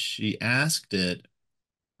she asked it,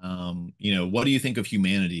 what do you think of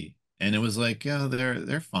humanity? And it was like, yeah,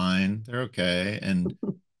 they're fine, they're okay.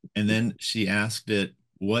 And then she asked it,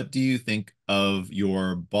 what do you think of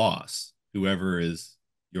your boss, whoever is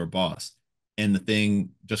your boss? And the thing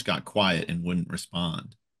just got quiet and wouldn't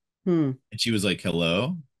respond. Hmm. And she was like,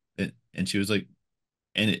 hello. And she was like,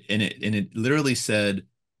 and it literally said,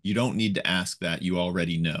 you don't need to ask that, you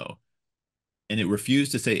already know. And it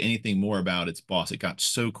refused to say anything more about its boss. It got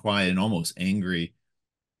so quiet and almost angry.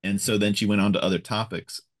 And so then she went on to other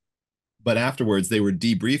topics. But afterwards, they were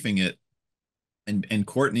debriefing it, and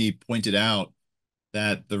Courtney pointed out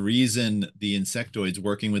that the reason the insectoids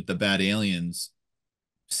working with the bad aliens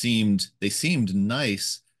seemed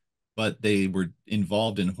nice, but they were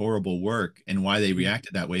involved in horrible work, and why they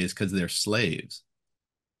reacted that way is because they're slaves.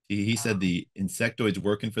 He said the insectoids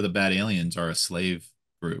working for the bad aliens are a slave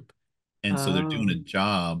group, and so they're doing a Oh.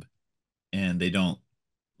 job and they don't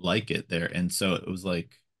like it there. And so it was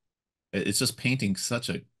like it's just painting such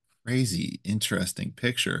a crazy, interesting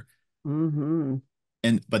picture. Mm-hmm.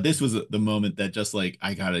 And but this was the moment that just like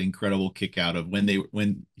I got an incredible kick out of when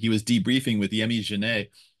he was debriefing with Yemi Janae.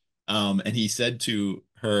 And he said to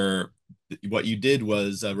her, what you did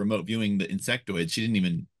was remote viewing the insectoid. She didn't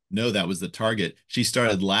even know that was the target. She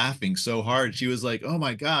started laughing so hard. She was like, oh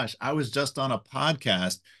my gosh, I was just on a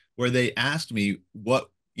podcast where they asked me what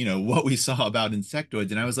we saw about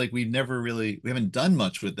insectoids. And I was like, we haven't done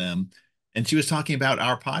much with them. And she was talking about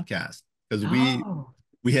our podcast because Oh.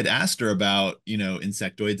 we had asked her about,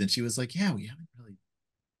 insectoids. And she was like, yeah, we haven't really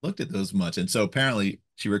looked at those much. And so apparently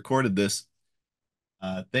she recorded this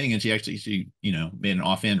thing, and she made an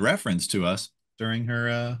offhand reference to us during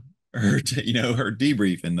her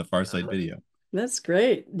debrief in the Farsight video. That's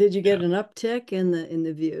great. Did you get Yeah. an uptick in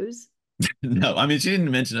the views? No, I mean she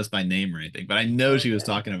didn't mention us by name or anything, but I know she was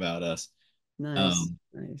Okay. talking about us. Nice. Um,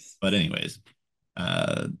 Nice. but anyways,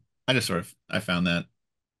 uh, I found that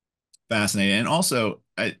fascinating, and also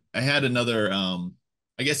I had another.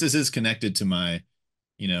 I guess this is connected to my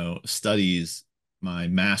studies, my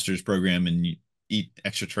master's program in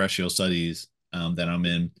extraterrestrial studies that I'm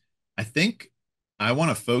in. I think I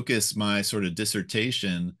want to focus my sort of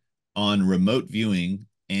dissertation on remote viewing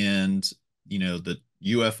and, the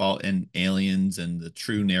UFO and aliens and the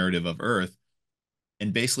true narrative of Earth,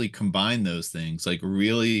 and basically combine those things, like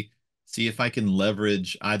really see if I can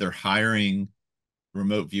leverage either hiring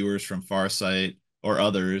remote viewers from Farsight or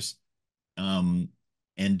others, um,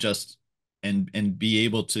 and just and be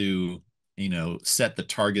able to set the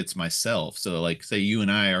targets myself. So like say you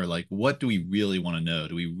and I are like, what do we really want to know?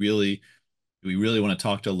 Do we really want to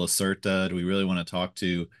talk to Lacerta? Do we really want to talk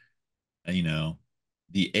to you know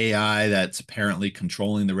the AI that's apparently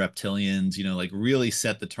controlling the reptilians? Like really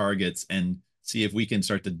set the targets and see if we can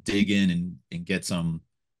start to dig in and get some,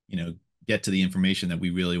 get to the information that we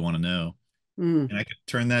really want to know. Mm. And I could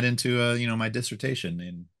turn that into my dissertation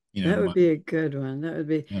and That would my be a good one. That would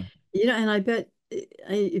be, yeah. and I bet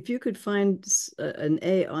if you could find an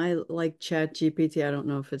AI like Chat GPT, I don't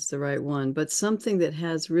know if it's the right one, but something that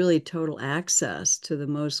has really total access to the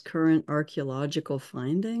most current archaeological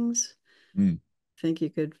findings, Mm. think you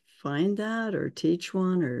could find that or teach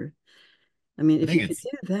one or, I mean, I if think you could it's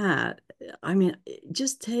do that, I mean,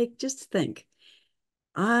 just think.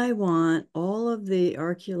 I want all of the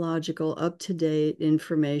archaeological up-to-date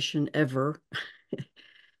information ever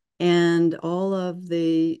and all of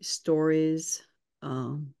the stories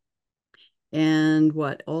and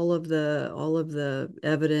what all of the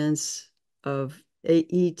evidence of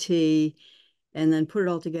ET and then put it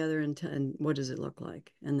all together and what does it look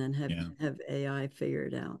like? And then have Yeah. have AI figure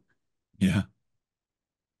it out. Yeah.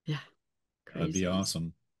 Yeah, That'd be craziness.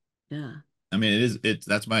 awesome. Yeah. I mean,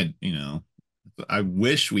 that's my, I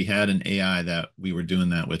wish we had an AI that we were doing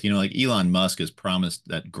that with. Like Elon Musk has promised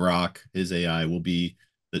that Grok, his AI, will be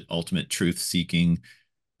the ultimate truth seeking,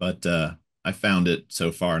 but I found it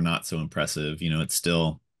so far not so impressive. It's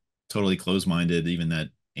still totally closed-minded, even that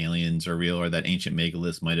aliens are real or that ancient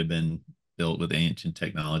megaliths might have been built with ancient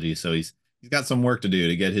technology. So he's got some work to do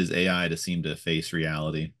to get his AI to seem to face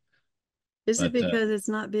reality. Is it But because it's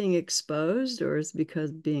not being exposed or is it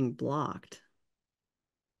because being blocked?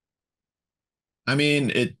 I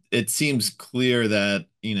mean, it seems clear that,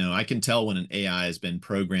 I can tell when an AI has been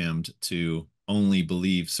programmed to only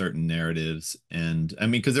believe certain narratives. And I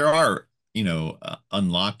mean, because there are,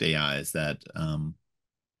 unlocked AIs that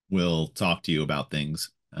will talk to you about things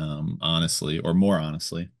honestly or more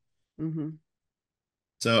honestly. Hmm.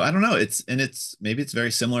 So I don't know. It's maybe it's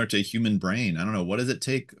very similar to a human brain. I don't know. What does it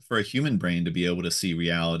take for a human brain to be able to see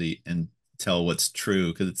reality and tell what's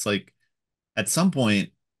true? Because it's like at some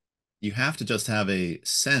point you have to just have a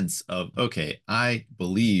sense of, okay, I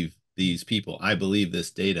believe these people. I believe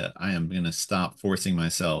this data. I am going to stop forcing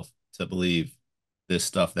myself to believe this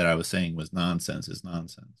stuff that I was saying was nonsense is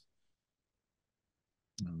nonsense.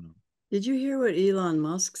 I don't know. Did you hear what Elon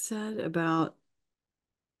Musk said about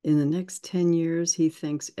in the next 10 years, he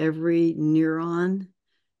thinks every neuron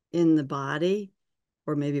in the body,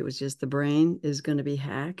 or maybe it was just the brain, is going to be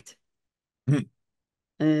hacked? Can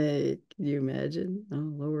you imagine? Oh,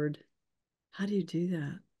 Lord. How do you do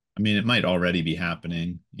that? I mean, it might already be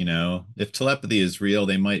happening, If telepathy is real,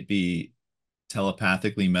 they might be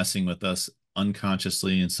telepathically messing with us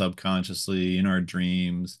unconsciously and subconsciously in our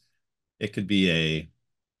dreams. It could be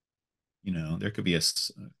there could be a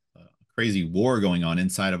crazy war going on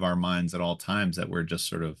inside of our minds at all times that we're just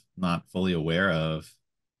sort of not fully aware of.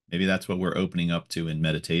 Maybe that's what we're opening up to in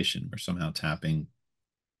meditation. We're somehow tapping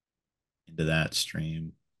into that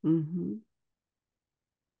stream. Hmm.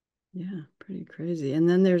 Yeah, pretty crazy. And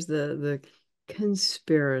then there's the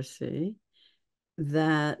conspiracy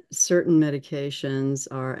that certain medications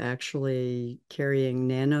are actually carrying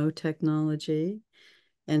nanotechnology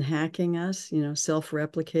and hacking us,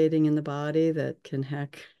 self-replicating in the body that can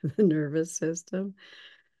hack the nervous system.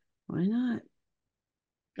 Why not?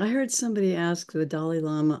 I heard somebody ask the Dalai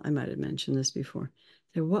Lama, I might have mentioned this before,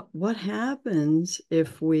 say, what happens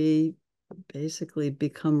if we basically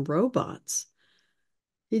become robots?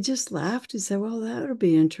 He just laughed and said, well, that would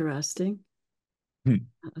be interesting. Hmm.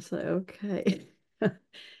 I was like, okay.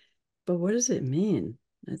 But what does it mean?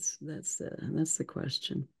 That's the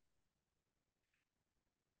question.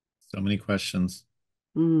 So many questions.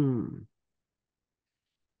 Hmm.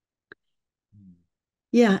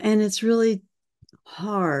 Yeah, and it's really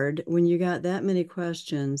hard when you got that many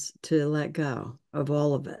questions to let go of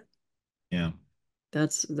all of it. Yeah.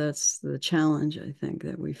 That's the challenge I think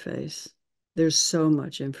that we face. There's so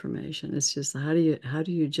much information. It's just how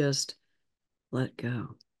do you just let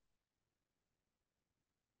go?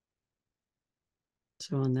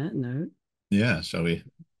 So on that note, Yeah. Shall we? A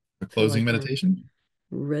I feel closing like we're meditation?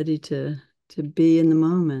 ready to be in the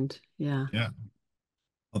moment. Yeah. Yeah.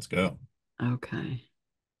 Let's go. Okay.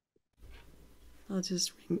 I'll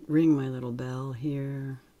just ring my little bell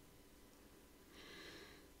here.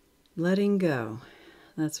 Letting go.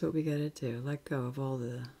 That's what we got to do. Let go of all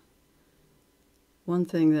the. One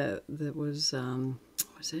thing that was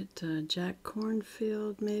it Jack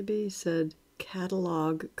Cornfield maybe said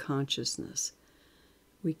catalog consciousness.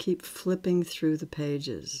 We keep flipping through the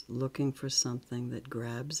pages looking for something that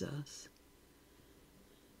grabs us.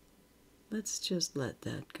 Let's just let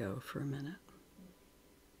that go for a minute.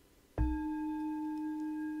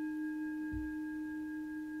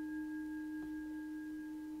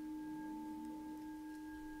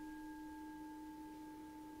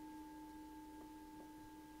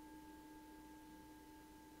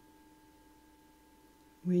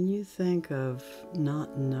 When you think of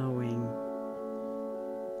not knowing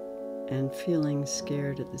and feeling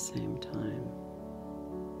scared at the same time,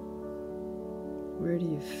 where do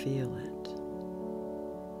you feel it?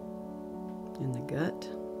 In the gut,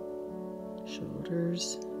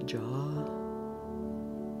 shoulders, jaw?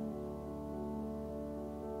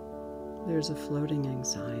 There's a floating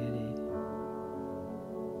anxiety.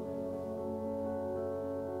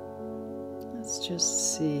 Let's Let's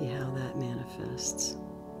just see how that manifests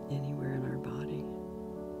anywhere in our body.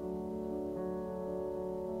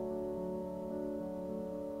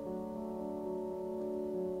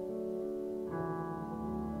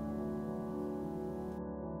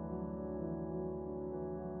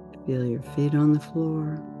 Feel your feet on the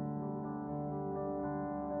floor.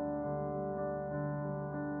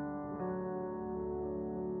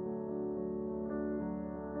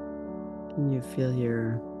 Can you feel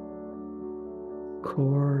your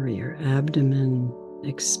core, your abdomen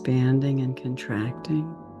expanding and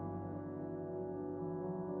contracting?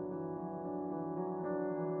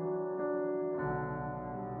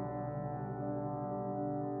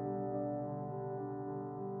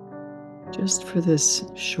 Just for this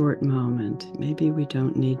short moment, maybe we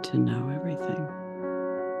don't need to know everything.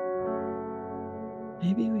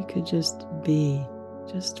 Maybe we could just be,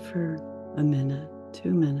 just for a minute,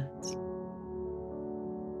 2 minutes.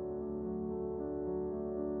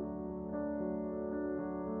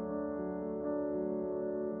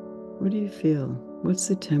 What do you feel? What's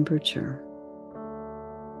the temperature?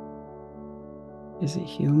 Is it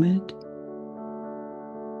humid? Do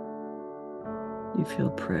you feel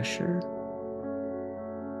pressure?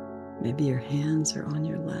 Maybe your hands are on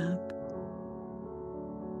your lap.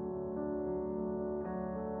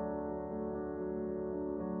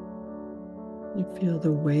 You feel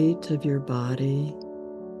the weight of your body,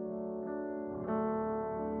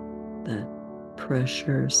 that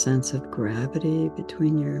pressure, sense of gravity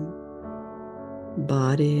between your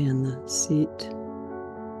body and the seat.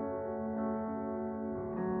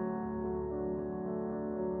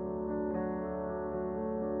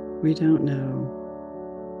 We don't know.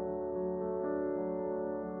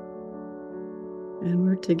 And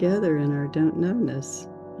we're together in our don't know-ness.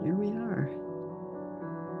 Here we are.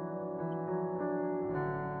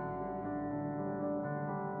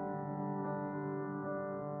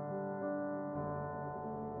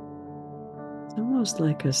 It's almost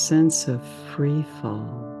like a sense of free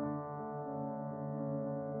fall.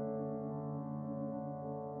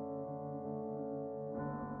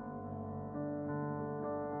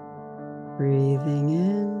 Breathing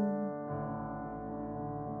in,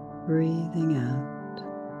 breathing out.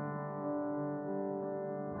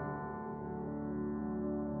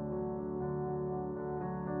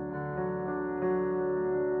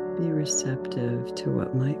 Be receptive to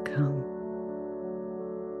what might come.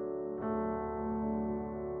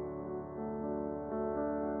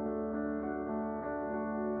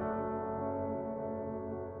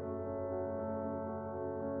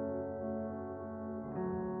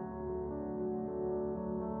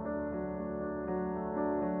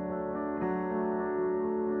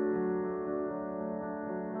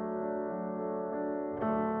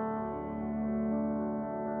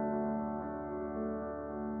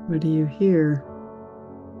 What do you hear?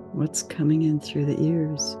 What's coming in through the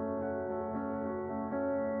ears?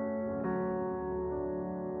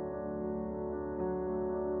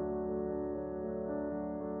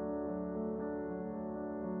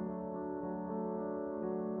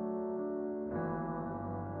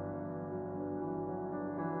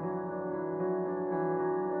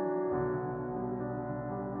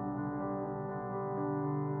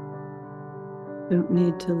 Don't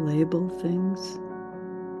need to label things.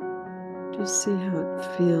 Just see how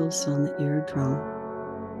it feels on the eardrum.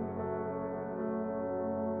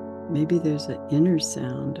 Maybe there's an inner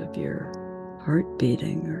sound of your heart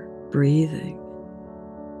beating or breathing.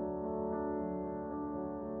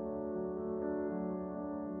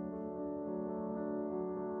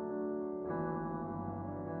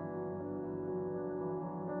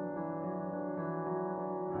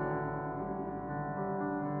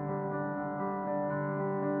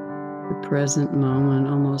 The present moment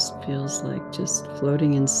almost feels like just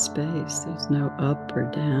floating in space. There's no up or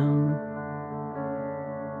down.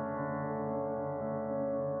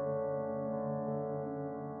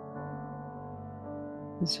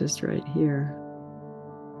 It's just right here.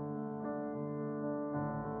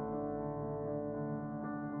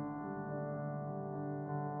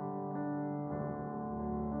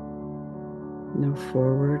 No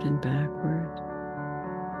forward and backward.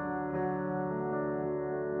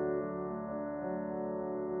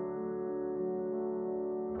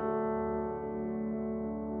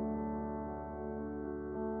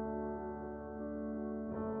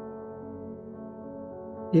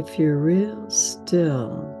 If you're real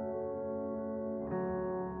still,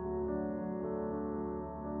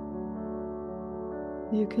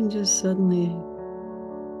 you can just suddenly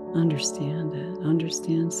understand it,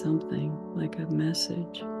 understand something like a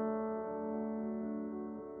message,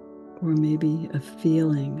 or maybe a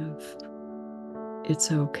feeling of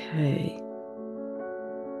it's okay.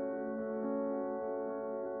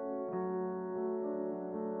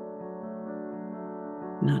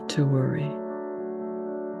 not to worry.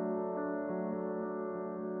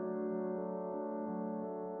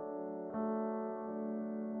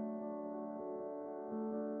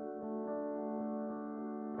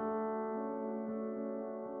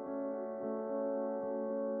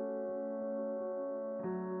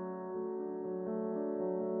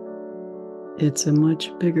 It's a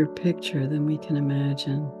much bigger picture than we can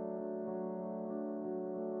imagine.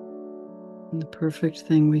 And the perfect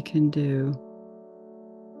thing we can do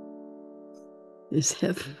is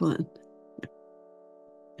have fun.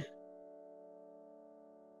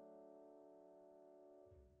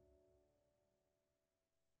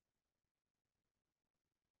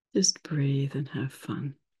 Just breathe and have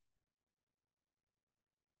fun.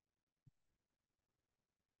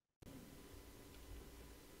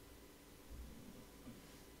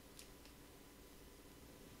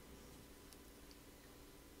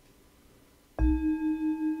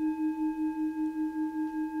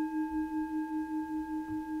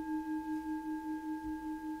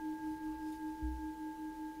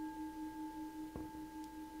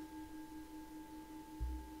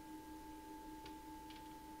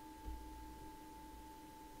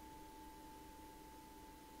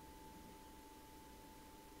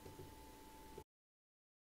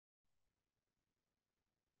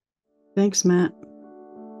 Thanks, Matt.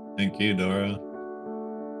 Thank you, Doro.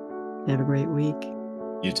 Have a great week.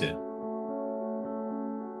 You too.